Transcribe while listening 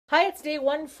Hi, it's day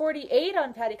 148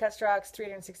 on Patti Kusturok's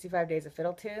 365 Days of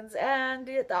Fiddle Tunes, and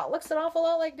that looks an awful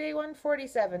lot like day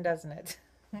 147, doesn't it?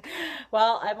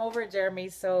 Well, I'm over at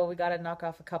Jeremy's, so we got to knock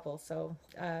off a couple. So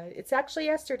it's actually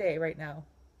yesterday right now.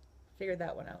 Figured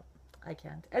that one out. I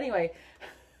can't. Anyway,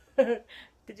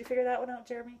 did you figure that one out,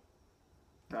 Jeremy?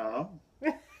 I don't know.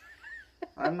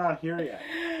 I'm not here yet.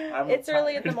 It's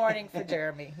early in the morning for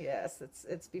Jeremy. Yes,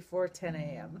 it's before 10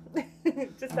 a.m.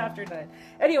 Just after 9.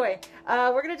 Anyway,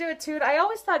 we're going to do a tune. I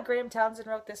always thought Graham Townsend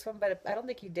wrote this one, but I don't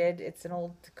think he did. It's an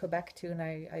old Quebec tune,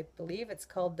 I believe. It's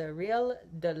called the Reel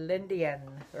de l'Indien,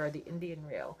 or the Indian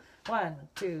Reel. 1,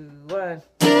 2, 1.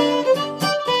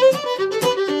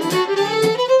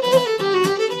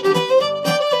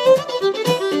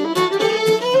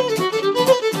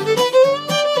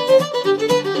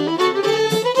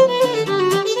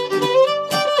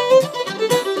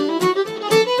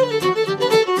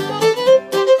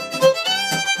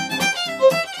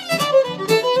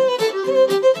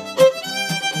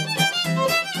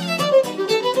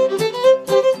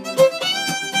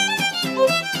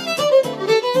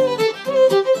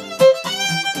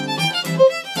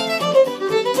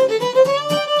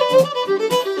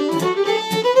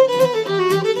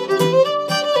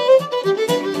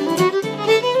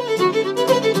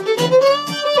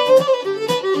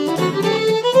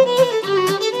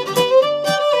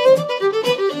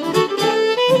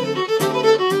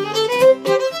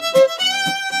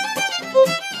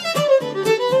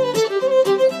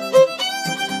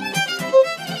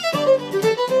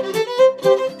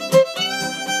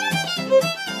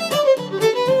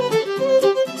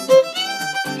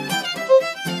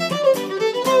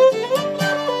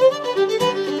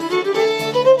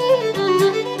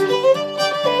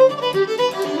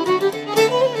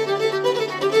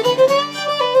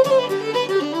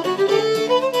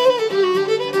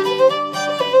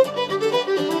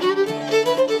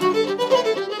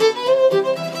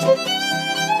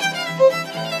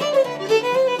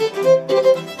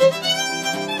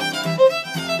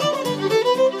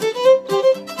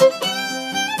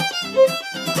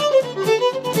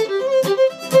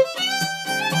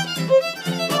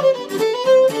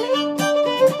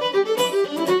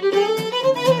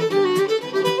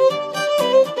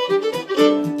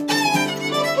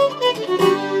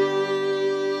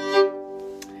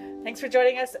 Thanks for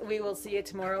joining us. We will see you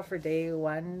tomorrow for day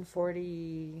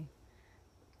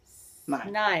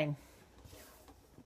 149.